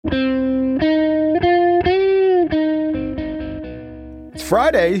It's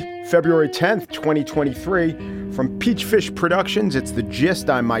Friday, February 10th, 2023. From Peachfish Productions, it's The Gist.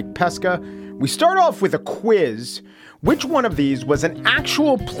 I'm Mike Pesca. We start off with a quiz. Which one of these was an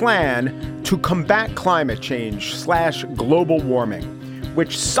actual plan to combat climate change / global warming?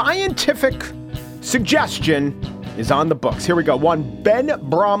 Which scientific suggestion is on the books? Here we go. One, Ben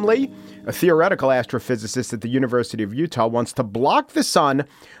Bromley, a theoretical astrophysicist at the University of Utah, wants to block the sun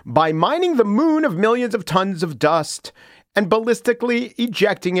by mining the moon of millions of tons of dust and ballistically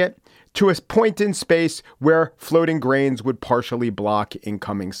ejecting it to a point in space where floating grains would partially block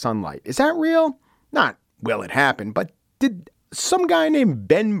incoming sunlight. Is that real? Not will it happen, but did some guy named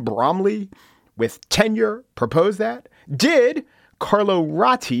Ben Bromley with tenure propose that? Did Carlo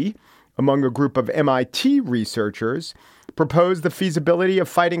Ratti, among a group of MIT researchers, propose the feasibility of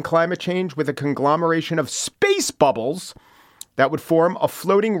fighting climate change with a conglomeration of space bubbles that would form a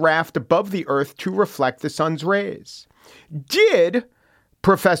floating raft above the Earth to reflect the sun's rays? Did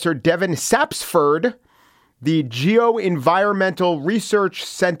Professor Devon Sapsford, the Geoenvironmental Research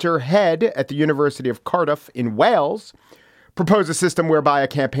Centre head at the University of Cardiff in Wales, propose a system whereby a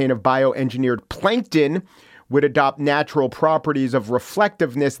campaign of bioengineered plankton would adopt natural properties of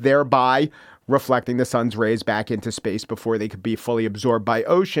reflectiveness, thereby reflecting the sun's rays back into space before they could be fully absorbed by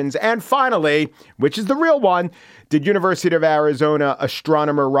oceans? And finally, which is the real one, did University of Arizona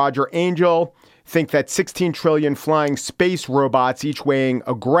astronomer Roger Angel think that 16 trillion flying space robots, each weighing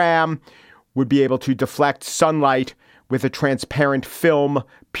a gram, would be able to deflect sunlight with a transparent film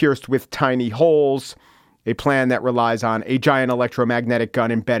pierced with tiny holes, a plan that relies on a giant electromagnetic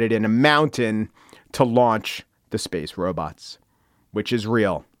gun embedded in a mountain to launch the space robots? Which is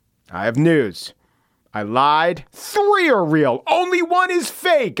real? I have news. I lied. 3 are real. Only 1 is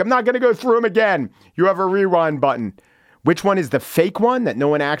fake. I'm not going to go through them again. You have a rewind button. Which one is the fake one that no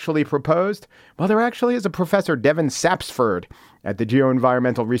one actually proposed? Well, there actually is a Professor Devon Sapsford at the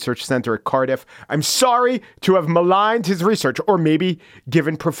Geoenvironmental Research Center at Cardiff. I'm sorry to have maligned his research, or maybe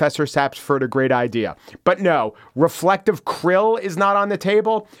given Professor Sapsford a great idea. But no, reflective krill is not on the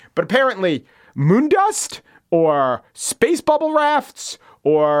table. But apparently, moon dust or space bubble rafts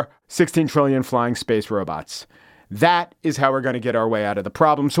or 16 trillion flying space robots. That is how we're going to get our way out of the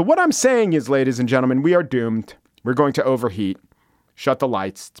problem. So what I'm saying is, ladies and gentlemen, we are doomed. We're going to overheat. Shut the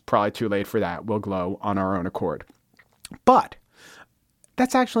lights. It's probably too late for that. We'll glow on our own accord. But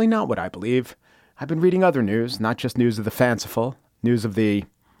that's actually not what I believe. I've been reading other news, not just news of the fanciful, news of the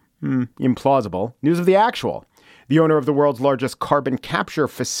implausible, news of the actual. The owner of the world's largest carbon capture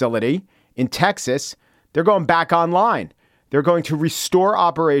facility in Texas, they're going back online. They're going to restore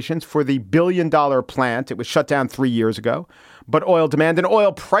operations for the billion-dollar plant. It was shut down 3 years ago, but oil demand and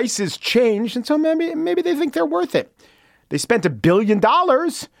oil prices changed, and so maybe they think they're worth it. They spent $1 billion.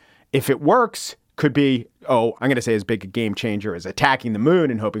 If it works, could be, I'm going to say as big a game changer as attacking the moon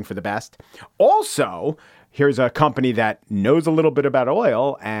and hoping for the best. Also, here's a company that knows a little bit about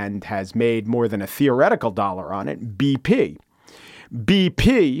oil and has made more than a theoretical dollar on it, BP.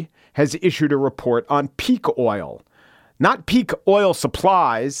 BP has issued a report on peak oil. Not peak oil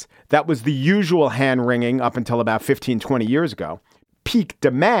supplies. That was the usual hand-wringing up until about 15, 20 years ago. Peak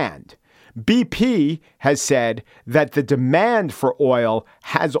demand. BP has said that the demand for oil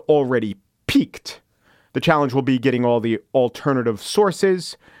has already peaked. The challenge will be getting all the alternative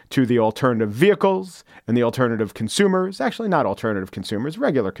sources to the alternative vehicles and the alternative consumers. Actually, not alternative consumers,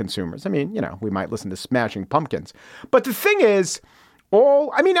 regular consumers. I mean, we might listen to Smashing Pumpkins. But the thing is,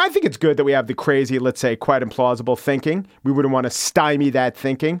 I think it's good that we have the crazy, let's say, quite implausible thinking. We wouldn't want to stymie that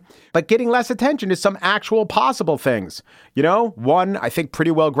thinking. But getting less attention is some actual possible things. One, I think,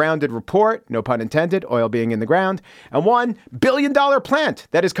 pretty well-grounded report, no pun intended, oil being in the ground, and $1 billion plant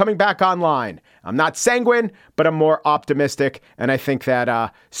that is coming back online. I'm not sanguine, but I'm more optimistic. And I think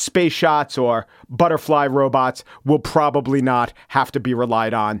that space shots or butterfly robots will probably not have to be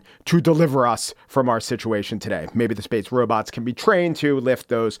relied on to deliver us from our situation today. Maybe the space robots can be trained to lift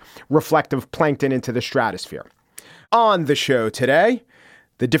those reflective plankton into the stratosphere. On the show today,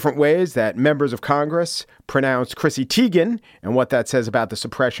 the different ways that members of Congress pronounce Chrissy Teigen and what that says about the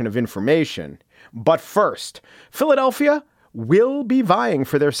suppression of information. But first, Philadelphia will be vying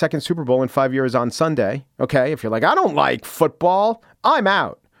for their second Super Bowl in 5 years on Sunday. Okay, if you're like, I don't like football, I'm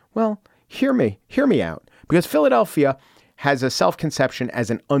out. Well, hear me out. Because Philadelphia has a self-conception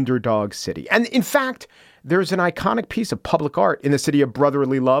as an underdog city. And in fact, there's an iconic piece of public art in the city of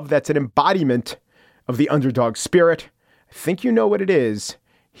brotherly love that's an embodiment of the underdog spirit. I think you know what it is.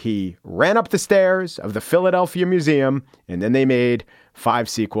 He ran up the stairs of the Philadelphia Museum, and then they made 5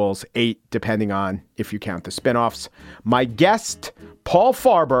 sequels, 8 depending on if you count the spinoffs. My guest, Paul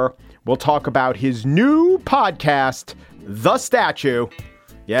Farber, will talk about his new podcast, The Statue.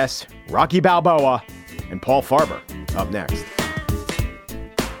 Yes, Rocky Balboa and Paul Farber up next.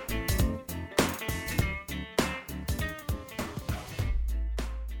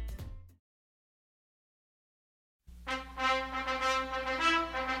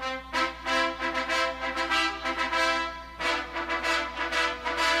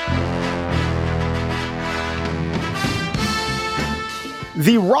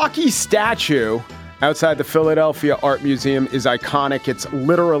 The Rocky statue outside the Philadelphia Art Museum is iconic. It's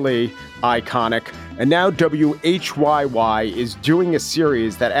literally iconic. And now WHYY is doing a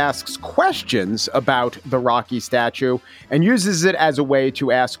series that asks questions about the Rocky statue and uses it as a way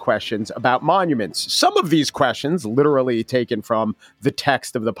to ask questions about monuments. Some of these questions, literally taken from the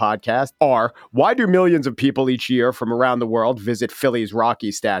text of the podcast, are: why do millions of people each year from around the world visit Philly's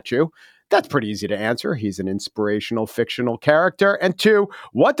Rocky statue? That's pretty easy to answer. He's an inspirational fictional character. And 2,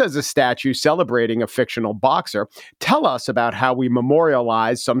 what does a statue celebrating a fictional boxer tell us about how we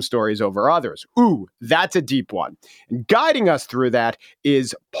memorialize some stories over others? Ooh, that's a deep one. And guiding us through that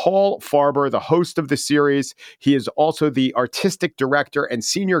is Paul Farber, the host of the series. He is also the artistic director and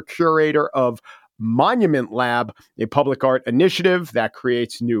senior curator of Monument Lab, a public art initiative that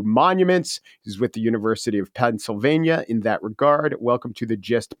creates new monuments. He's with the University of Pennsylvania in that regard. Welcome to The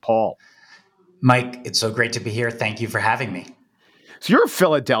Gist, Paul. Mike, it's so great to be here. Thank you for having me. So you're a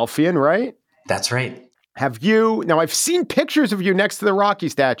Philadelphian, right? That's right. Have you? Now, I've seen pictures of you next to the Rocky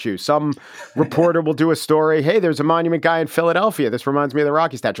statue. Some reporter will do a story. Hey, there's a monument guy in Philadelphia. This reminds me of the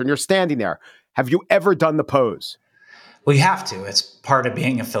Rocky statue. And you're standing there. Have you ever done the pose? Well, you have to. It's part of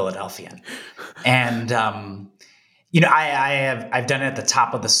being a Philadelphian. And, I've done it at the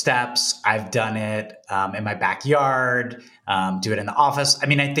top of the steps. I've done it in my backyard, do it in the office. I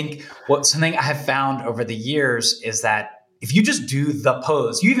mean, I think something I have found over the years is that if you just do the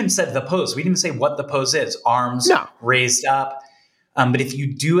pose, you even said the pose. We didn't even say what the pose is. Arms raised up. But if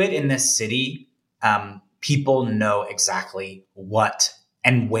you do it in this city, people know exactly what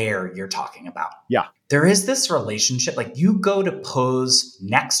and where you're talking about. Yeah. There is this relationship, like you go to pose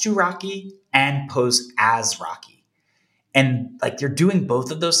next to Rocky and pose as Rocky. And like you're doing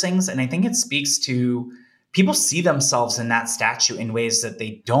both of those things. And I think it speaks to people see themselves in that statue in ways that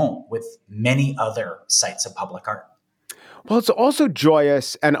they don't with many other sites of public art. Well, it's also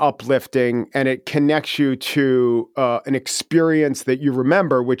joyous and uplifting, and it connects you to an experience that you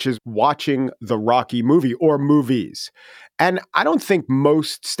remember, which is watching the Rocky movie or movies. And I don't think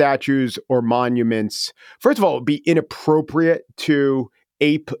most statues or monuments, first of all, it would be inappropriate to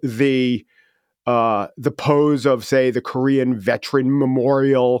ape the pose of, say, the Korean Veteran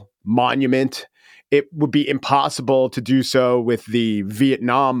Memorial Monument. It would be impossible to do so with the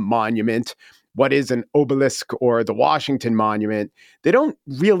Vietnam Monument. What is an obelisk or the Washington Monument? They don't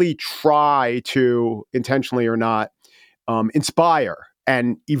really try to, intentionally or not, inspire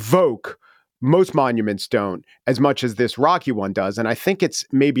and evoke. Most monuments don't, as much as this Rocky one does. And I think it's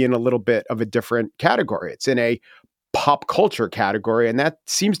maybe in a little bit of a different category. It's in a pop culture category, and that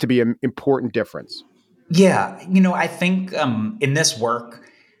seems to be an important difference. Yeah. I think in this work,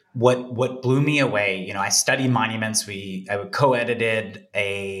 what blew me away, I study monuments. I co-edited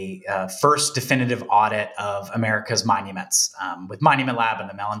a first definitive audit of America's monuments with Monument Lab and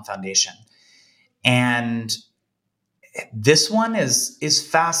the Mellon Foundation. And this one is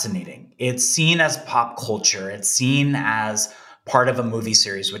fascinating. It's seen as pop culture. It's seen as part of a movie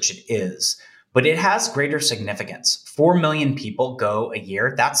series, which it is. But it has greater significance. 4 million people go a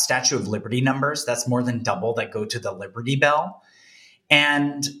year. That's Statue of Liberty numbers. That's more than double that go to the Liberty Bell.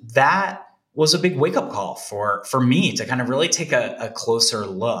 And that was a big wake-up call for me to kind of really take a closer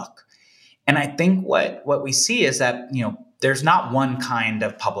look. And I think what we see is that, there's not one kind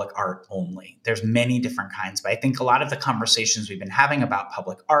of public art only. There's many different kinds. But I think a lot of the conversations we've been having about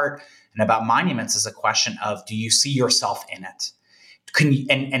public art and about monuments is a question of, do you see yourself in it?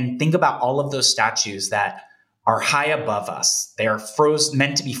 And think about all of those statues that are high above us. They are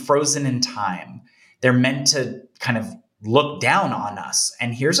meant to be frozen in time. They're meant to kind of look down on us.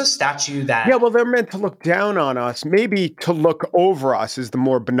 And here's a statue that... Yeah, well, they're meant to look down on us. Maybe to look over us is the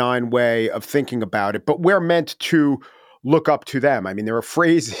more benign way of thinking about it. But we're meant to look up to them. I mean, there are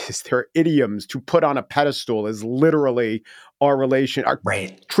phrases, there are idioms. To put on a pedestal is literally our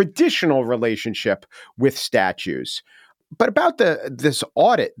traditional relationship with statues. But about this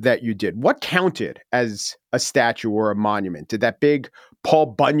audit that you did, what counted as a statue or a monument? Did that big Paul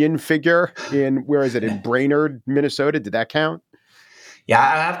Bunyan figure in Brainerd, Minnesota, did that count? Yeah,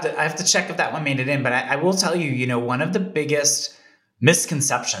 I have to check if that one made it in. But I will tell you, one of the biggest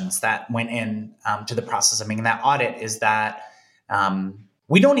misconceptions that went in to the process of making that audit is that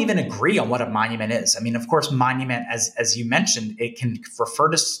we don't even agree on what a monument is. I mean, of course, monument, as you mentioned, it can refer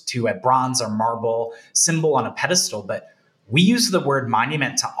to a bronze or marble symbol on a pedestal, but we use the word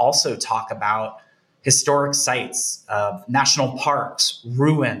monument to also talk about historic sites, national parks,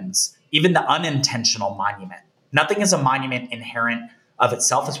 ruins, even the unintentional monument. Nothing is a monument inherent of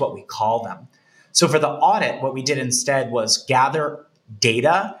itself, is what we call them. So for the audit, what we did instead was gather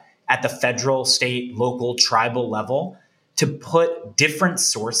data at the federal, state, local, tribal level to put different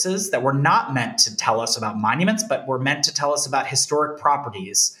sources that were not meant to tell us about monuments, but were meant to tell us about historic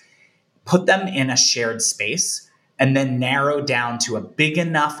properties, put them in a shared space, and then narrow down to a big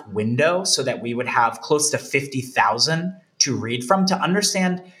enough window so that we would have close to 50,000 to read from to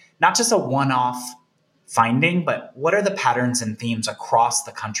understand not just a one-off finding, but what are the patterns and themes across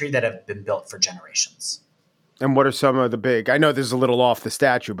the country that have been built for generations. And what are some of the big, I know this is a little off the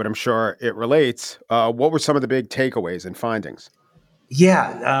statute, but I'm sure it relates. What were some of the big takeaways and findings?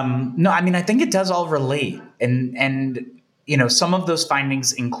 Yeah, no, I mean, I think it does all relate. And you know, some of those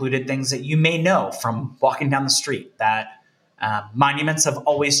findings included things that you may know from walking down the street, that monuments have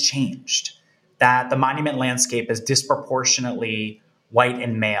always changed, that the monument landscape is disproportionately white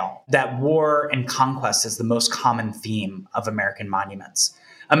and male, that war and conquest is the most common theme of American monuments.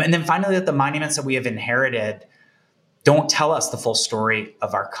 And then finally, that the monuments that we have inherited don't tell us the full story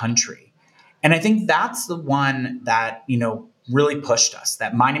of our country. And I think that's the one that, you know, really pushed us,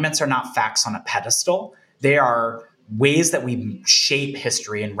 that monuments are not facts on a pedestal. They are ways that we shape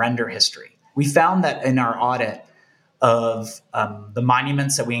history and render history. We found that in our audit of the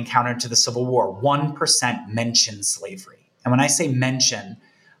monuments that we encountered to the Civil War, 1% mentioned slavery. And when I say mention,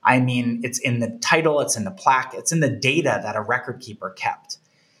 I mean it's in the title, it's in the plaque, it's in the data that a record keeper kept.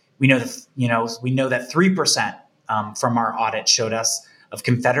 We know that, we know that 3% from our audit showed us of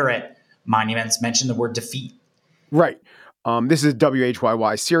Confederate monuments mentioned the word defeat. Right. This is a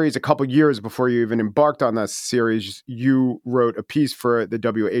WHYY series. A couple years before you even embarked on this series, you wrote a piece for the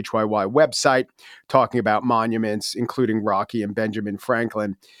WHYY website talking about monuments, including Rocky and Benjamin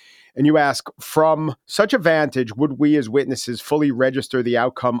Franklin. And you ask, from such a vantage, would we as witnesses fully register the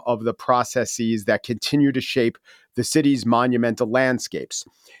outcome of the processes that continue to shape the city's monumental landscapes?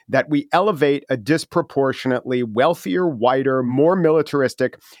 That we elevate a disproportionately wealthier, whiter, more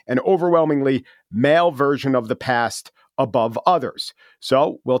militaristic, and overwhelmingly male version of the past above others.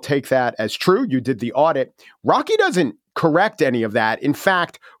 So we'll take that as true. You did the audit. Rocky doesn't correct any of that. In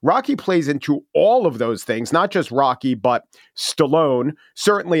fact, Rocky plays into all of those things, not just Rocky, but Stallone,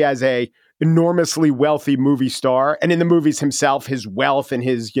 certainly as a enormously wealthy movie star. And in the movies himself, his wealth and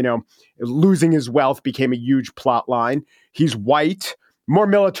his, losing his wealth became a huge plot line. He's white, more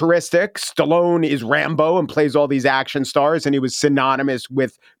militaristic. Stallone is Rambo and plays all these action stars, and he was synonymous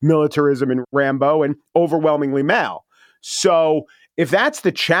with militarism in Rambo, and overwhelmingly male. So if that's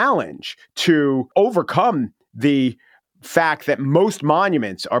the challenge, to overcome the fact that most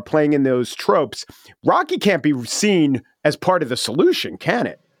monuments are playing in those tropes, Rocky can't be seen as part of the solution, can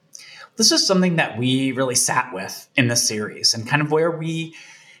it? This is something that we really sat with in the series, and kind of where we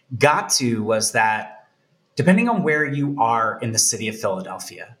got to was that depending on where you are in the city of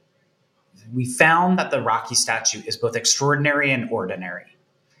Philadelphia, we found that the Rocky statue is both extraordinary and ordinary.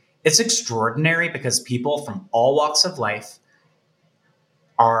 It's extraordinary because people from all walks of life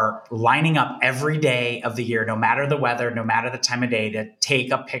are lining up every day of the year, no matter the weather, no matter the time of day, to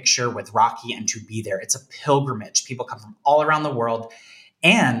take a picture with Rocky and to be there. It's a pilgrimage. People come from all around the world.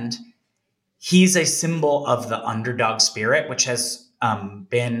 And he's a symbol of the underdog spirit, which has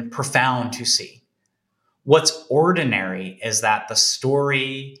been profound to see. What's ordinary is that the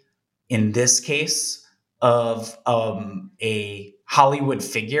story, in this case, of a Hollywood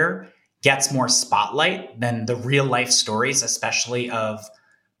figure gets more spotlight than the real life stories, especially of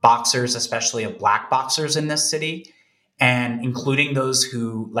boxers, especially of Black boxers in this city, and including those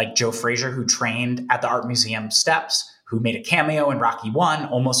who, like Joe Frazier, who trained at the Art Museum steps, who made a cameo in Rocky 1,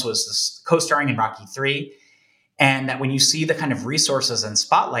 almost was co-starring in Rocky 3. And that when you see the kind of resources and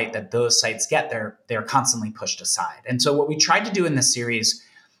spotlight that those sites get, they're constantly pushed aside. And so what we tried to do in this series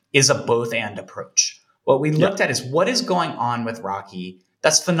is a both and approach. What we looked at is what is going on with Rocky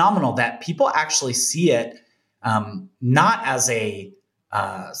that's phenomenal, that people actually see it not as a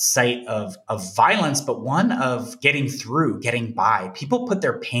site of violence, but one of getting through, getting by. People put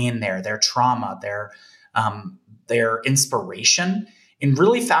their pain there, their trauma, their inspiration in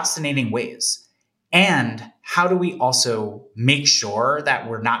really fascinating ways. And how do we also make sure that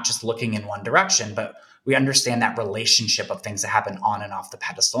we're not just looking in one direction, but we understand that relationship of things that happen on and off the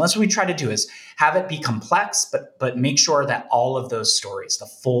pedestal. And that's what we try to do, is have it be complex, but make sure that all of those stories, the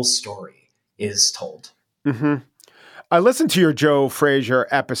full story, is told. Mm-hmm. I listened to your Joe Frazier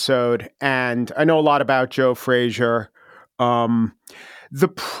episode, and I know a lot about Joe Frazier. The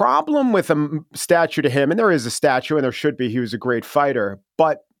problem with a statue to him, and there is a statue, and there should be, he was a great fighter,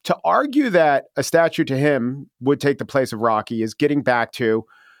 but to argue that a statue to him would take the place of Rocky is getting back to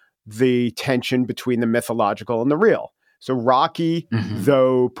the tension between the mythological and the real. So Rocky,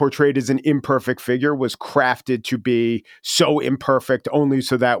 though portrayed as an imperfect figure, was crafted to be so imperfect only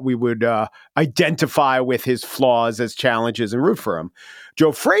so that we would identify with his flaws as challenges and root for him.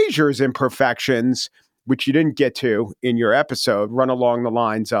 Joe Frazier's imperfections, which you didn't get to in your episode, run along the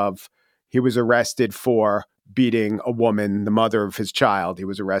lines of he was arrested for beating a woman, the mother of his child. He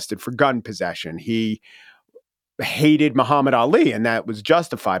was arrested for gun possession. He hated Muhammad Ali, and that was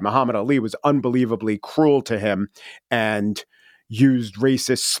justified. Muhammad Ali was unbelievably cruel to him and used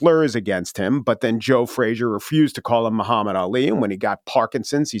racist slurs against him. But then Joe Frazier refused to call him Muhammad Ali. And when he got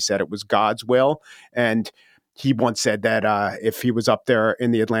Parkinson's, he said it was God's will. And he once said that if he was up there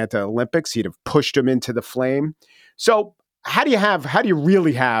in the Atlanta Olympics, he'd have pushed him into the flame. So how do you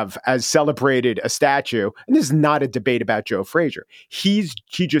really have as celebrated a statue? And this is not a debate about Joe Frazier. He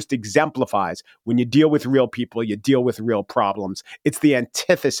just exemplifies when you deal with real people, you deal with real problems. It's the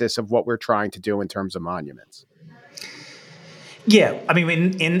antithesis of what we're trying to do in terms of monuments. Yeah. I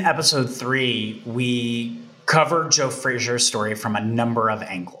mean, in episode 3, we cover Joe Frazier's story from a number of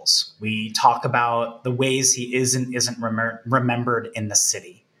angles. We talk about the ways he isn't remembered in the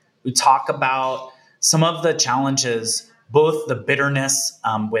city. We talk about some of the challenges, both the bitterness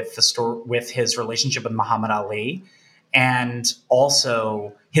with his relationship with Muhammad Ali, and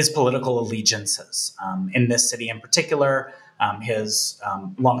also his political allegiances in this city in particular, his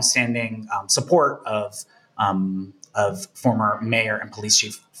longstanding support of former mayor and police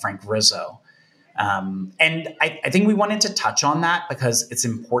chief Frank Rizzo. And I think we wanted to touch on that because it's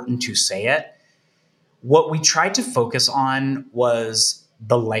important to say it. What we tried to focus on was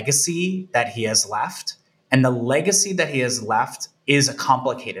the legacy that he has left. And the legacy that he has left is a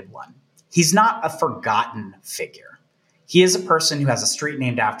complicated one. He's not a forgotten figure. He is a person who has a street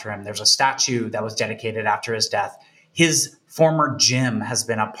named after him. There's a statue that was dedicated after his death. His former gym has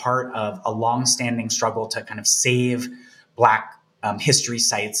been a part of a longstanding struggle to kind of save Black history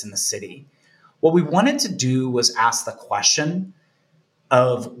sites in the city. What we wanted to do was ask the question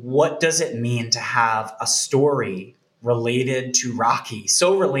of what does it mean to have a story related to Rocky,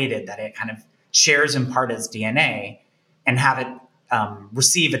 so related that it kind of shares in part its DNA, and have it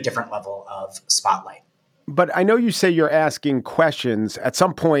receive a different level of spotlight. But I know you say you're asking questions. At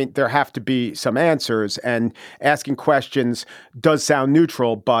some point, there have to be some answers, and asking questions does sound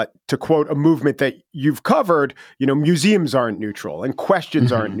neutral. But to quote a movement that you've covered, museums aren't neutral and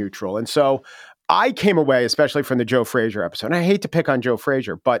questions aren't neutral. And so I came away, especially from the Joe Frazier episode, and I hate to pick on Joe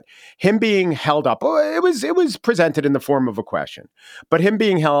Frazier, but him being held up, it was presented in the form of a question, but him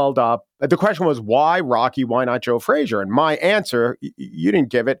being held up, the question was, why Rocky? Why not Joe Frazier? And my answer, you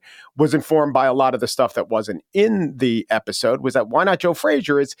didn't give it, was informed by a lot of the stuff that wasn't in the episode, was that why not Joe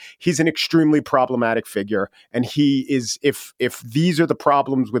Frazier he's an extremely problematic figure. And he is, if these are the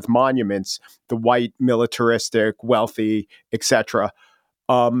problems with monuments, the white, militaristic, wealthy, etc.,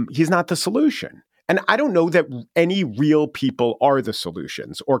 he's not the solution. And I don't know that any real people are the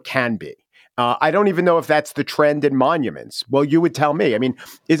solutions or can be. I don't even know if that's the trend in monuments. Well, you would tell me. I mean,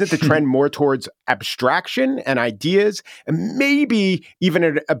 isn't the trend more towards abstraction and ideas, and maybe even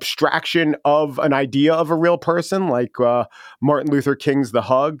an abstraction of an idea of a real person, like Martin Luther King's The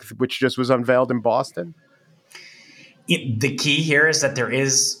Hug, which just was unveiled in Boston? The key here is that there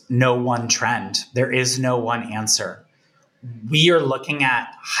is no one trend. There is no one answer. We are looking at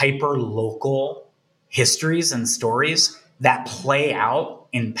hyper-local histories and stories that play out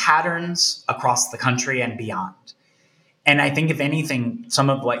in patterns across the country and beyond. And I think, if anything, some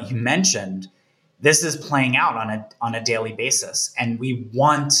of what you mentioned, this is playing out on a daily basis. And we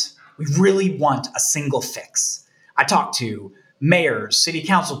really want a single fix. I talk to mayors, city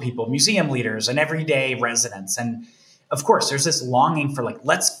council people, museum leaders, and everyday residents. And of course, there's this longing for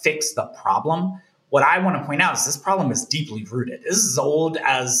let's fix the problem. What I want to point out is this problem is deeply rooted. This is as old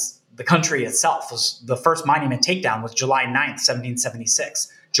as the country itself. The first monument takedown was July 9th, 1776.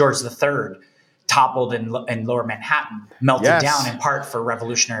 George III toppled in Lower Manhattan, melted down in part for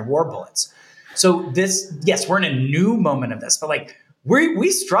Revolutionary War bullets. So we're in a new moment of this, but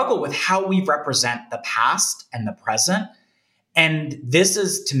we struggle with how we represent the past and the present. And this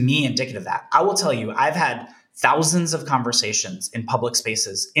is, to me, indicative of that. I will tell you, I've had thousands of conversations in public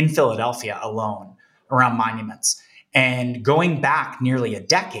spaces in Philadelphia alone around monuments. And going back nearly a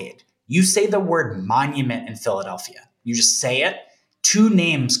decade, you say the word monument in Philadelphia. You just say it. Two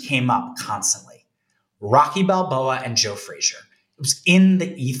names came up constantly: Rocky Balboa and Joe Frazier. It was in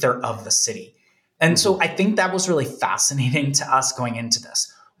the ether of the city. And so I think that was really fascinating to us going into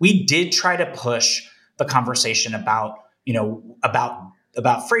this. We did try to push the conversation about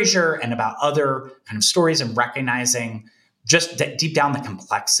Frazier and about other kind of stories and recognizing just deep down the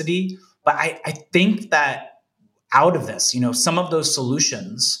complexity. But I think that out of this, some of those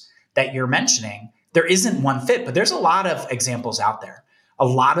solutions that you're mentioning, there isn't one fit, but there's a lot of examples out there. A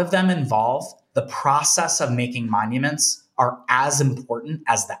lot of them involve the process of making monuments are as important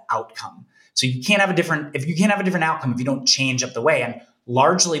as the outcome. So you can't have a different outcome if you don't change up the way. And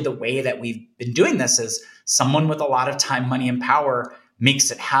largely the way that we've been doing this is someone with a lot of time, money, and power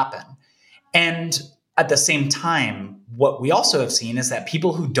makes it happen. And at the same time, what we also have seen is that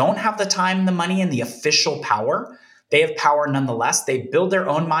people who don't have the time, the money, and the official power, they have power nonetheless. They build their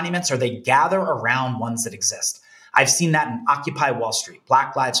own monuments or they gather around ones that exist. I've seen that in Occupy Wall Street,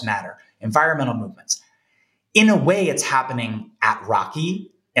 Black Lives Matter, environmental movements. In a way, it's happening at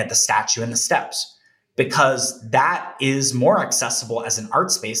Rocky, at the statue and the steps, because that is more accessible as an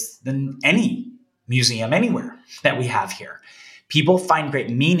art space than any museum anywhere that we have here. People find great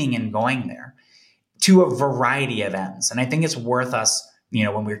meaning in going there to a variety of ends. And I think it's worth us,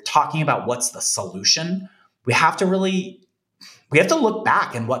 when we're talking about what's the solution, we have to look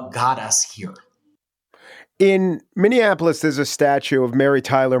back and what got us here. In Minneapolis, there's a statue of Mary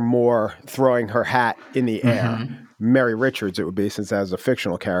Tyler Moore throwing her hat in the air. Mary Richards, it would be, since that was a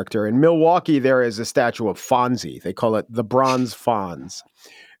fictional character. In Milwaukee, there is a statue of Fonzie. They call it the Bronze Fonz.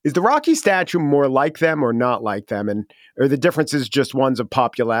 Is the Rocky statue more like them or not like them? And are the differences just ones of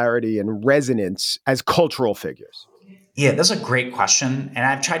popularity and resonance as cultural figures? Yeah, that's a great question. And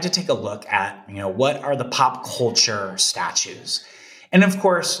I've tried to take a look at, what are the pop culture statues? And of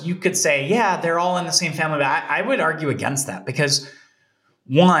course, you could say, yeah, they're all in the same family. But I would argue against that because,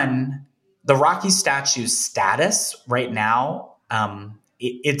 one, the Rocky statue's status right now,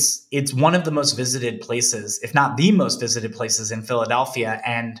 it's one of the most visited places, if not the most visited places in Philadelphia,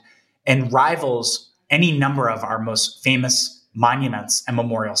 and rivals any number of our most famous monuments and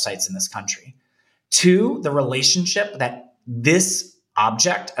memorial sites in this country. Two, the relationship that this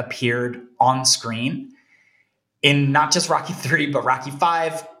object appeared on screen in not just Rocky III, but Rocky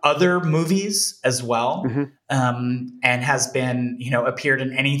V, other movies as well, and has been, appeared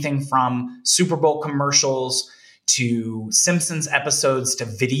in anything from Super Bowl commercials to Simpsons episodes to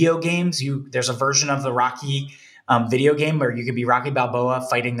video games. There's a version of the Rocky video game where you could be Rocky Balboa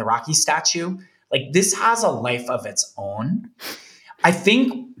fighting the Rocky statue. Like, this has a life of its own. I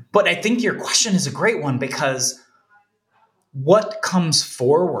think your question is a great one because what comes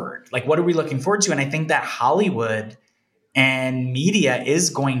forward? Like, what are we looking forward to? And I think that Hollywood and media is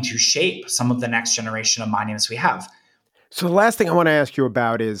going to shape some of the next generation of monuments we have. So the last thing I want to ask you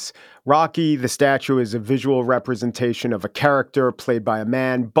about is Rocky, the statue, is a visual representation of a character played by a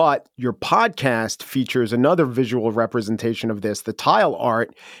man, but your podcast features another visual representation of this. The tile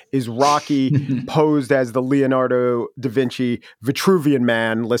art is Rocky posed as the Leonardo da Vinci Vitruvian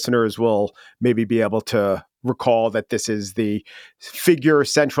Man. Listeners will maybe be able to recall that this is the figure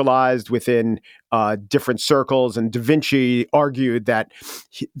centralized within different circles, and Da Vinci argued that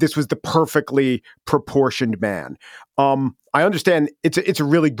this was the perfectly proportioned man. I understand it's a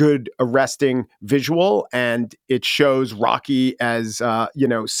really good, arresting visual, and it shows Rocky as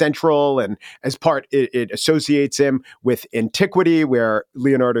central, and as part it associates him with antiquity, where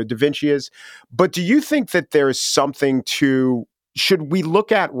Leonardo da Vinci is. But do you think that there's something to? Should we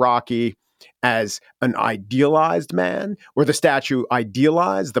look at Rocky as an idealized man, or the statue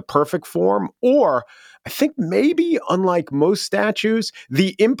idealized the perfect form? Or I think maybe, unlike most statues,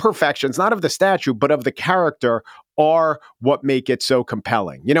 the imperfections, not of the statue, but of the character, are what make it so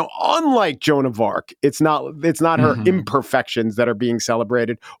compelling. Unlike Joan of Arc, it's not her imperfections that are being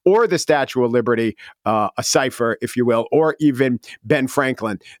celebrated, or the Statue of Liberty, a cipher, if you will, or even Ben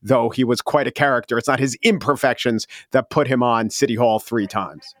Franklin, though he was quite a character. It's not his imperfections that put him on City Hall 3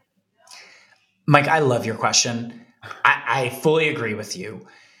 times. Mike, I love your question. I fully agree with you.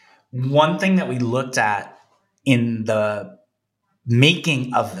 One thing that we looked at in the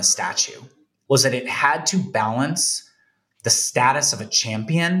making of the statue was that it had to balance the status of a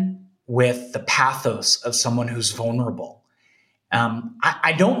champion with the pathos of someone who's vulnerable.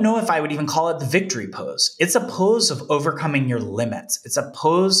 I don't know if I would even call it the victory pose. It's a pose of overcoming your limits. It's a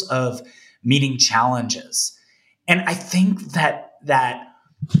pose of meeting challenges. And I think that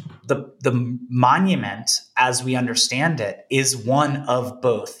the monument, as we understand it, is one of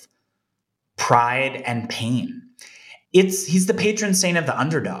both pride and pain. He's the patron saint of the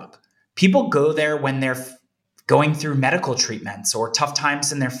underdog. People go there when they're going through medical treatments or tough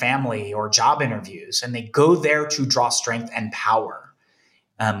times in their family or job interviews, and they go there to draw strength and power.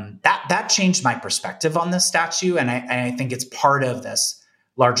 That changed my perspective on this statue, and I think it's part of this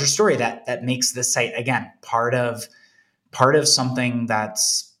larger story that makes this site, again, part of something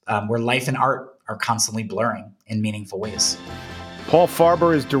that's where life and art are constantly blurring in meaningful ways. Paul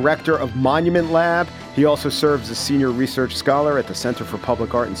Farber is director of Monument Lab. He also serves as senior research scholar at the Center for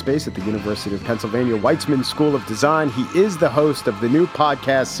Public Art and Space at the University of Pennsylvania Weitzman School of Design. He is the host of the new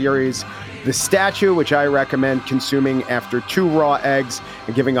podcast series, The Statue, which I recommend consuming after 2 raw eggs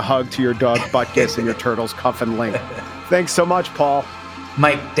and giving a hug to your dog Butkus and your turtle's Cuff and Link. Thanks so much, Paul.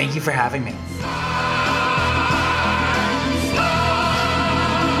 Mike, thank you for having me.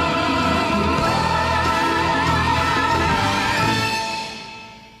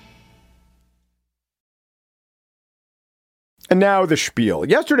 And now the spiel.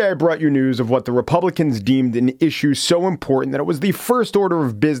 Yesterday, I brought you news of what the Republicans deemed an issue so important that it was the first order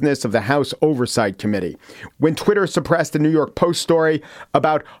of business of the House Oversight Committee, when Twitter suppressed a New York Post story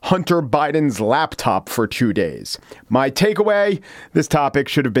about Hunter Biden's laptop for 2 days. My takeaway, this topic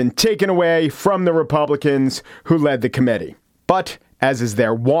should have been taken away from the Republicans who led the committee. But, as is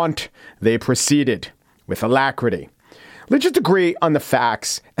their wont, they proceeded with alacrity. Let's just agree on the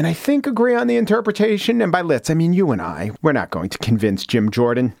facts, and I think agree on the interpretation. And by let's, I mean you and I. We're not going to convince Jim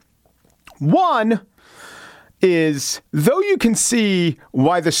Jordan. One is, though you can see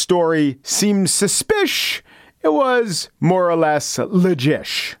why the story seems suspicious, it was more or less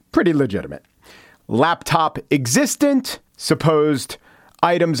legit, pretty legitimate. Laptop existent, supposed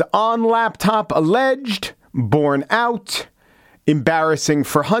items on laptop alleged, borne out, embarrassing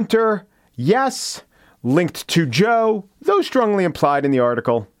for Hunter, yes. Linked to Joe, though strongly implied in the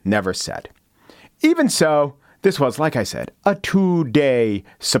article, never said. Even so, this was, like I said, a 2-day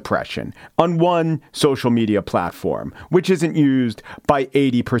suppression on one social media platform, which isn't used by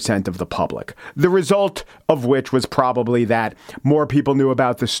 80% of the public. The result of which was probably that more people knew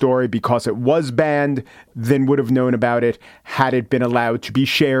about the story because it was banned than would have known about it had it been allowed to be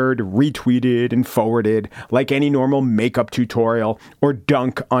shared, retweeted, and forwarded like any normal makeup tutorial or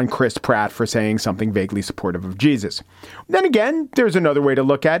dunk on Chris Pratt for saying something vaguely supportive of Jesus. Then again, there's another way to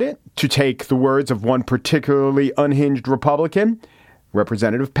look at it, to take the words of one particularly unhinged Republican,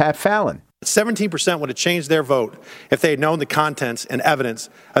 Representative Pat Fallon. 17% would have changed their vote if they had known the contents and evidence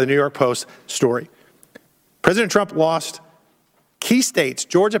of the New York Post story. President Trump lost key states,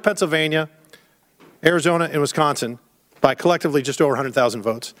 Georgia, Pennsylvania, Arizona, and Wisconsin, by collectively just over 100,000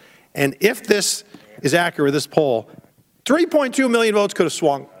 votes. And if this is accurate, this poll, 3.2 million votes could have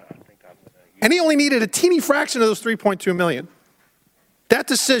swung. And he only needed a teeny fraction of those 3.2 million. That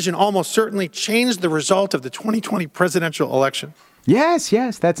decision almost certainly changed the result of the 2020 presidential election. Yes,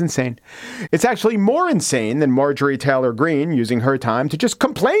 that's insane. It's actually more insane than Marjorie Taylor Greene using her time to just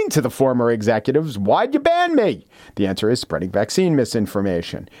complain to the former executives, "Why'd you ban me?" The answer is spreading vaccine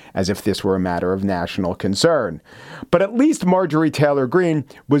misinformation, as if this were a matter of national concern. But at least Marjorie Taylor Greene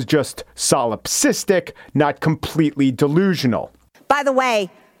was just solipsistic, not completely delusional. By the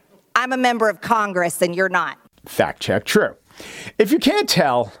way, I'm a member of Congress and you're not. Fact check, true. If you can't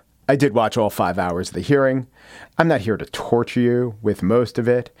tell, I did watch all 5 hours of the hearing. I'm not here to torture you with most of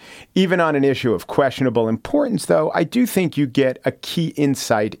it. Even on an issue of questionable importance, though, I do think you get a key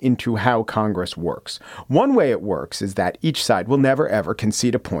insight into how Congress works. One way it works is that each side will never, ever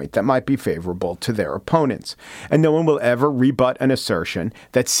concede a point that might be favorable to their opponents. And no one will ever rebut an assertion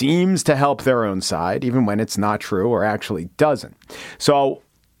that seems to help their own side, even when it's not true or actually doesn't. So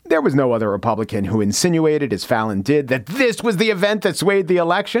there was no other Republican who insinuated, as Fallon did, that this was the event that swayed the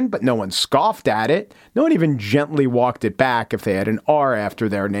election, but no one scoffed at it. No one even gently walked it back if they had an R after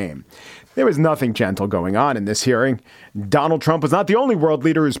their name. There was nothing gentle going on in this hearing. Donald Trump was not the only world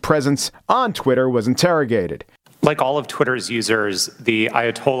leader whose presence on Twitter was interrogated. Like all of Twitter's users, the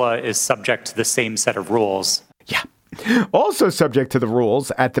Ayatollah is subject to the same set of rules. Yeah. Also subject to the rules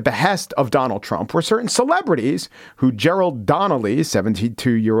at the behest of Donald Trump were certain celebrities who Gerald Donnelly,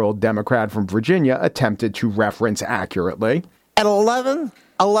 72-year-old Democrat from Virginia, attempted to reference accurately. At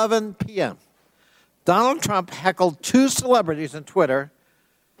 11:11 p.m., Donald Trump heckled 2 celebrities on Twitter,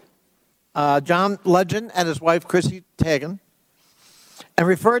 John Legend and his wife, Chrissy Teigen, and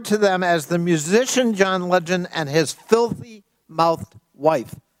referred to them as the musician John Legend and his filthy-mouthed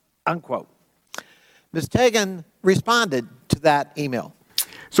wife, unquote. Ms. Teigen responded to that email.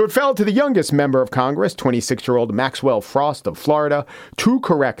 So it fell to the youngest member of Congress, 26-year-old Maxwell Frost of Florida, to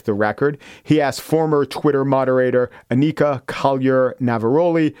correct the record. He asked former Twitter moderator Anika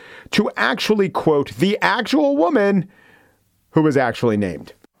Collier-Navaroli to actually quote the actual woman who was actually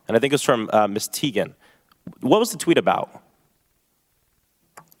named. And I think it's from Ms. Teigen. What was the tweet about?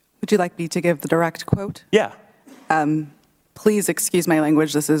 Would you like me to give the direct quote? Yeah. Please excuse my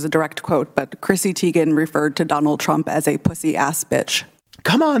language. This is a direct quote, but Chrissy Teigen referred to Donald Trump as a pussy-ass bitch.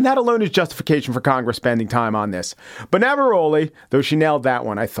 Come on, that alone is justification for Congress spending time on this. But Navaroli, though she nailed that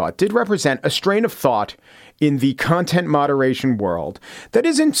one, I thought, did represent a strain of thought in the content moderation world that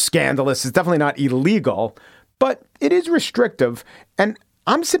isn't scandalous. It's definitely not illegal, but it is restrictive. And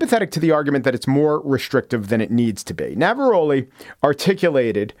I'm sympathetic to the argument that it's more restrictive than it needs to be. Navaroli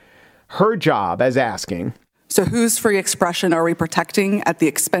articulated her job as asking, so whose free expression are we protecting at the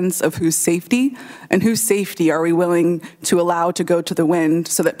expense of whose safety? And whose safety are we willing to allow to go to the wind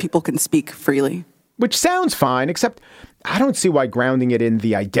so that people can speak freely? Which sounds fine, except I don't see why grounding it in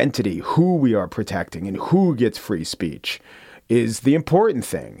the identity, who we are protecting and who gets free speech, is the important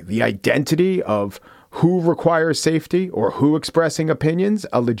thing. The identity of who requires safety or who expressing opinions,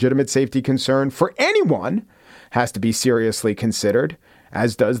 a legitimate safety concern for anyone, has to be seriously considered,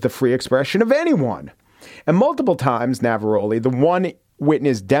 as does the free expression of anyone. And multiple times, Navaroli, the one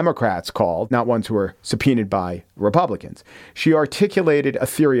witness Democrats called, not ones who were subpoenaed by Republicans, she articulated a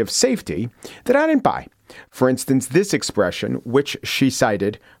theory of safety that I didn't buy. For instance, this expression, which she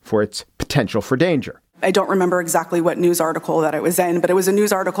cited for its potential for danger. I don't remember exactly what news article that it was in, but it was a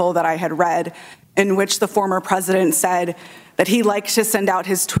news article that I had read in which the former president said that he liked to send out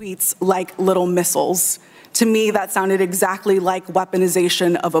his tweets like little missiles. To me, that sounded exactly like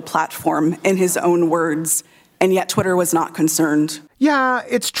weaponization of a platform in his own words, and yet Twitter was not concerned. Yeah,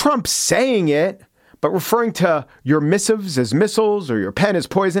 it's Trump saying it, but referring to your missives as missiles or your pen as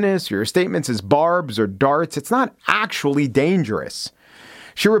poisonous or your statements as barbs or darts, it's not actually dangerous.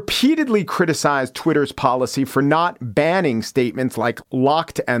 She repeatedly criticized Twitter's policy for not banning statements like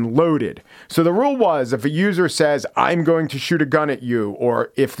locked and loaded. So the rule was if a user says, I'm going to shoot a gun at you,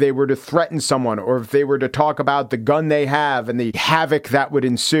 or if they were to threaten someone, or if they were to talk about the gun they have and the havoc that would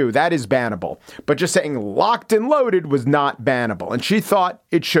ensue, that is bannable. But just saying locked and loaded was not bannable. And she thought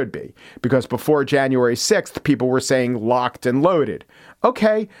it should be, because before January 6th, people were saying locked and loaded.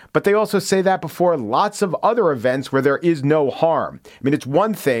 Okay, but they also say that before lots of other events where there is no harm. I mean, it's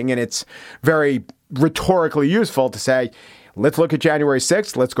one thing, and it's very rhetorically useful to say, let's look at January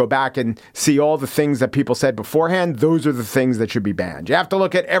 6th. Let's go back and see all the things that people said beforehand. Those are the things that should be banned. You have to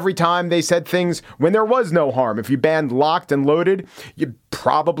look at every time they said things when there was no harm. If you banned locked and loaded, you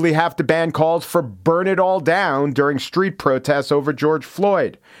probably have to ban calls for burn it all down during street protests over George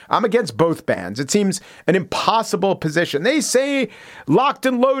Floyd. I'm against both bans. It seems an impossible position. They say locked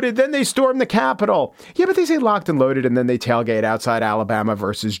and loaded, then they storm the Capitol. Yeah, but they say locked and loaded, and then they tailgate outside Alabama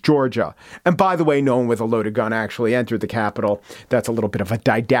versus Georgia. And by the way, no one with a loaded gun actually entered the Capitol. That's a little bit of a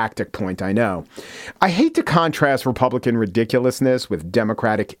didactic point, I know. I hate to contrast Republican ridiculousness with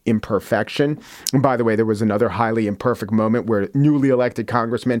Democratic imperfection. And by the way, there was another highly imperfect moment where newly elected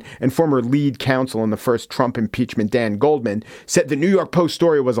congressman and former lead counsel in the first Trump impeachment, Dan Goldman, said the New York Post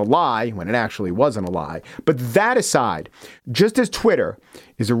story was a lie when it actually wasn't a lie. But that aside, just as Twitter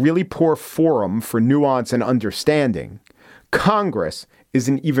is a really poor forum for nuance and understanding, Congress is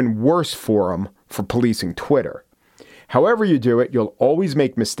an even worse forum for policing Twitter. However you do it, you'll always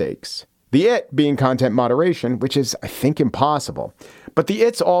make mistakes. The it being content moderation, which is, I think, impossible. But the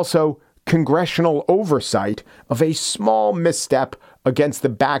it's also congressional oversight of a small misstep against the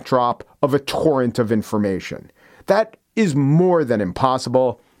backdrop of a torrent of information. That is more than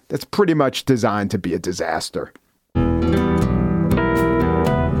impossible. That's pretty much designed to be a disaster.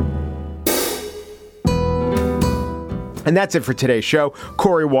 And that's it for today's show.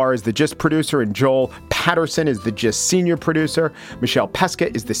 Corey War is the Gist producer and Joel Patterson is the Gist senior producer. Michelle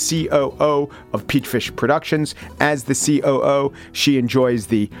Pesca is the COO of Peachfish Productions. As the COO, she enjoys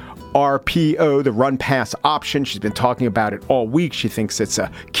the RPO, the run pass option. She's been talking about it all week. She thinks it's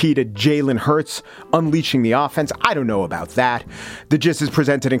a key to Jalen Hurts unleashing the offense. I don't know about that. The Gist is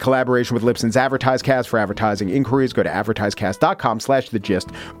presented in collaboration with Lipson's AdvertiseCast. For advertising inquiries, go to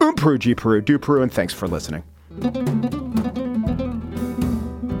advertisecast.com/thegist. Peru, G Peru, do Peru, and thanks for listening.